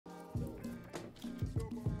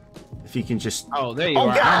If you can just... Oh, there you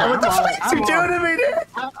are. Oh, God, what the fuck are you doing to me, dude?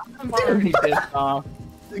 I'm already pissed off.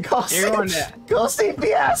 Call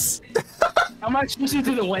CPS! I'm gonna shoot you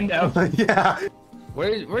through the window. Yeah.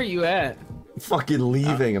 Where are you at? I'm fucking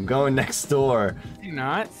leaving. I'm going next door. You're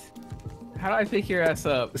not? How do I pick your ass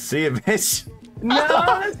up? See you, bitch. No!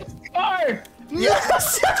 Car!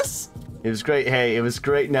 Yes, yes! It was great. Hey, it was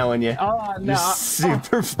great knowing you. Oh, no. You're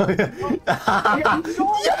super fun.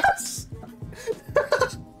 Yes!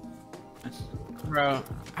 Bro,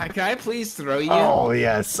 can I please throw you? Oh,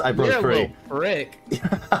 yes. I broke You're free. a little prick.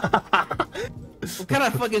 What kind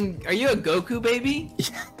of fucking... Are you a Goku, baby?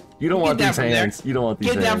 You don't want these hands. You don't want these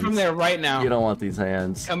hands. Get down from there right now. You don't want these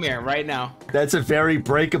hands. Come here, right now. That's a very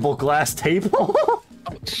breakable glass table. Oh,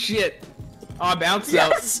 shit. Oh, I bounced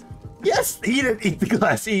Yes! Yes! Eat it! Eat the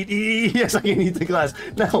glass! Eat! Yes, I can eat the glass.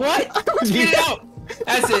 No. What? Get it out!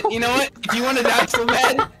 That's it. You know what? If you want to die so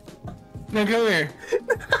bad, now come here.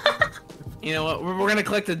 You know what? We're gonna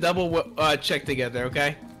collect a double check together,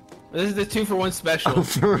 okay? This is the 2-for-1 special. Oh,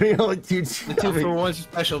 for real? Dude, the 2-for-1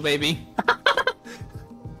 special, baby.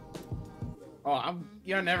 Oh,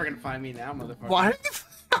 you're never gonna find me now, motherfucker.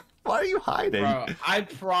 Why are you hiding? Bro, I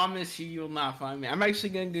promise you will not find me. I'm actually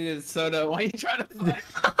gonna get soda. Why are you trying to find me?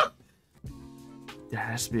 There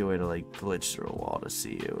has to be a way to like glitch through a wall to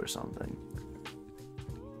see you or something.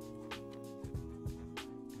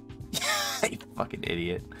 You fucking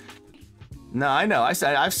idiot. No, I know.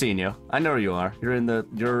 I've seen you. I know where you are. You're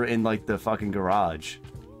in like the fucking garage.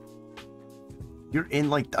 You're in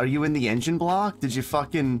like, are you in the engine block? Did you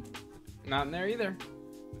fucking... Not in there either.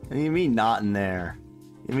 What do you mean not in there?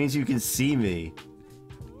 It means you can see me.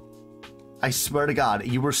 I swear to God,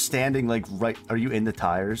 you were standing like right... Are you in the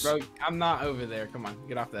tires? Bro, I'm not over there. Come on,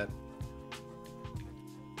 get off that.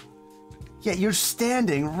 Yeah, you're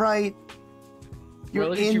standing right... You're Bro,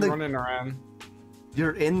 look in at you the... running around.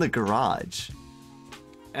 You're in the garage.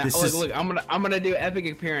 Look, I'm gonna do epic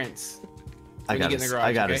appearance. I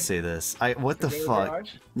gotta see this. What the fuck?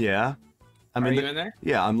 Yeah. Are you in there?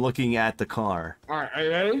 Yeah, I'm looking at the car. Alright, are you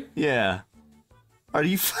ready? Yeah. Are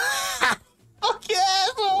you... Okay,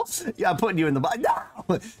 asshole! Yeah, I'm putting you in the...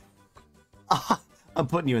 No! I'm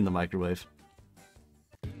putting you in the microwave.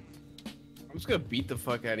 I'm just gonna beat the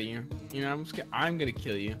fuck out of you. You know, I'm gonna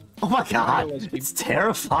kill you. Oh my God, it's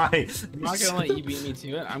terrifying. I'm not gonna let you beat me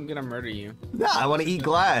to it. I'm gonna murder you. No, I want to eat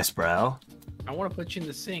glass, bro. I want to put you in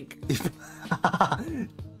the sink. I'm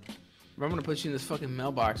gonna put you in this fucking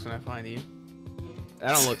mailbox when I find you.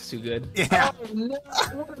 That don't look too good. Yeah. Oh, no.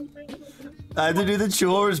 I have to do the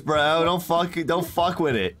chores, bro. Don't fuck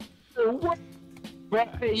with it. Bro,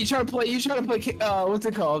 hey, you trying to play? What's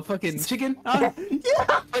it called? Fucking chicken? Huh?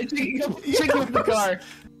 Yeah. Hey, chicken with the car.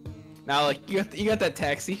 Now, like you got that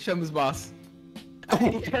taxi. Show him his boss.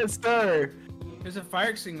 Yes, sir. There's a fire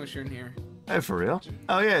extinguisher in here. Hey, for real?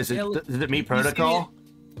 Oh yeah. Is it meet protocol?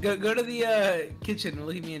 Go to the kitchen and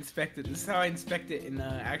look at me inspect it. This is how I inspect it in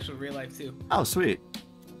actual real life too. Oh, sweet.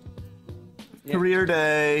 Yeah. Career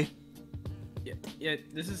day. Yeah,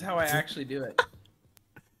 this is how I actually do it.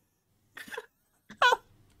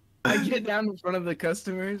 I get down in front of the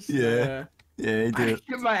customers. Yeah. Yeah, you do. I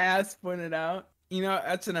get my ass pointed out. You know,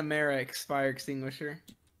 that's an Amerix fire extinguisher.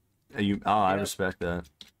 I respect that.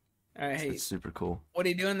 Alright, hey. That's super cool. What are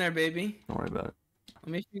you doing there, baby? Don't worry about it.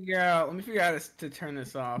 Let me figure out how to turn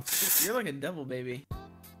this off. You're like a devil, baby.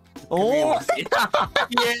 Oh!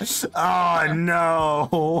 Yes. Oh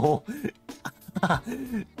no!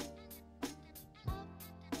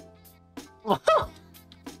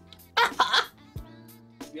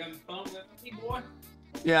 You having fun with me, boy?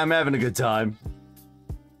 Yeah, I'm having a good time.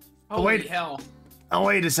 Holy wait. hell. Oh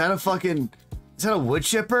wait, is that a wood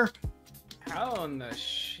chipper? How in the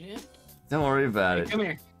shit? Don't worry about it. Come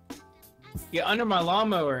here. Get under my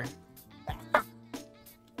lawnmower.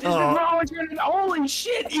 This is Oh. wrong with you. Holy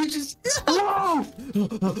shit! You just... Whoa!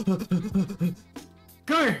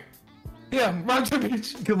 Come here. Yeah, run to the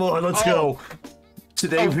beach. Come on, let's go.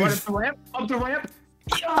 Today run up the ramp. Up the ramp.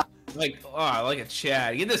 Yeah. Like a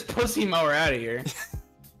Chad. Get this pussy mower out of here.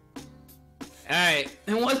 Alright,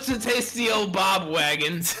 and what's the tasty old Bob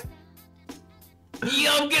wagon?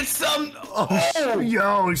 Yo, get some. Oh,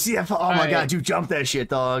 yo, CFO. Oh my God, you jumped that shit,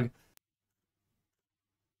 dog.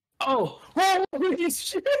 Oh, holy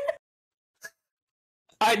shit.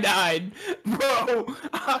 I died. Bro,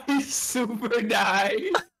 I super died.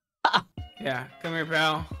 Yeah, come here,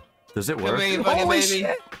 pal. Does it work? Come here, you fucking baby.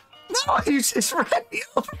 Shit. No, you just ran me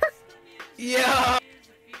over. Yeah.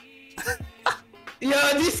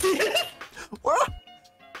 Yo, do you see it? What?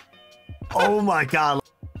 Oh my God.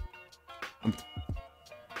 I'm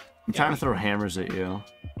trying to throw hammers at you.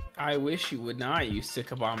 I wish you would not, you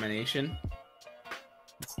sick abomination.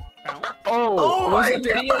 Ow. Oh my was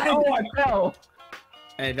it God. Oh, I fell.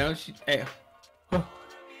 Hey, don't you? Hey.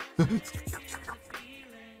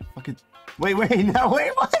 Fucking. Wait, no,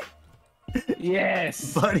 wait, what?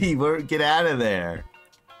 Yes. Buddy, get out of there.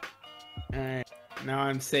 Alright. Now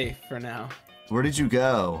I'm safe for now. Where did you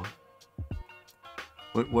go?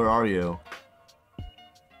 Where are you?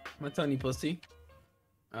 I'm telling you, pussy.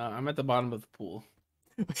 I'm at the bottom of the pool.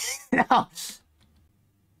 No.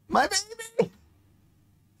 My baby!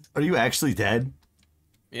 Are you actually dead?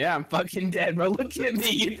 Yeah, I'm fucking dead, bro. Look at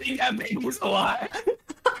me. You think that baby's alive?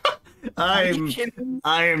 I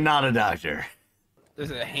am not a doctor.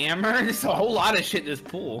 There's a hammer. There's a whole lot of shit in this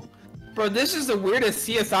pool. Bro, this is the weirdest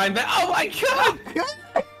CSI invent. Oh my god!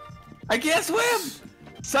 I can't swim!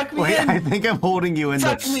 Suck me in! I think I'm holding you in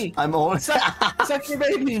Suck me! I'm holding. Suck your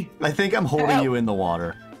baby! I think I'm holding Help. you in the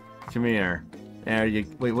water. Come here. There you.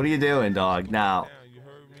 Wait, what are you doing, dog? Now.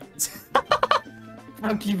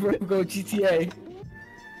 Monkey bro, go GTA.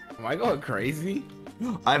 Am I going crazy?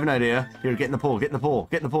 I have an idea. Here, get in the pool. Get in the pool.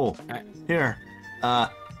 Get in the pool. Right. Here. How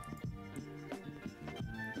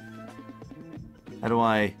do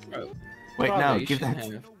I? Wait, Father, no. you Give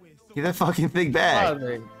shouldn't that fucking thing back.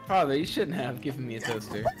 Father, you shouldn't have given me a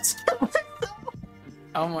toaster.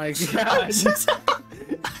 Oh my god.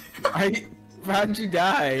 How'd you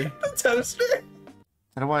die? A toaster.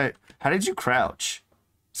 How did you crouch?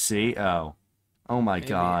 See? Oh my Maybe.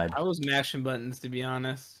 god. I was mashing buttons, to be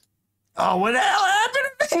honest. Oh, what the hell happened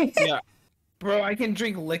to me? Yeah. Bro, I can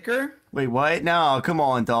drink liquor? Wait, what? No, come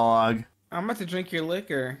on, dog. I'm about to drink your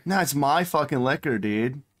liquor. No, it's my fucking liquor,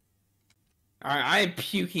 dude. Alright, I am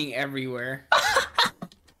puking everywhere.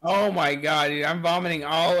 Oh my god, dude. I'm vomiting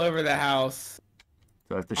all over the house.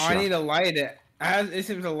 Do I have to I need to light it. It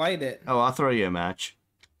seems to light it. Oh, I'll throw you a match.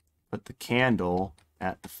 Put the candle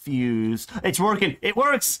at the fuse. It's working! It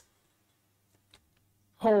works!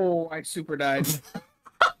 Oh, I super died.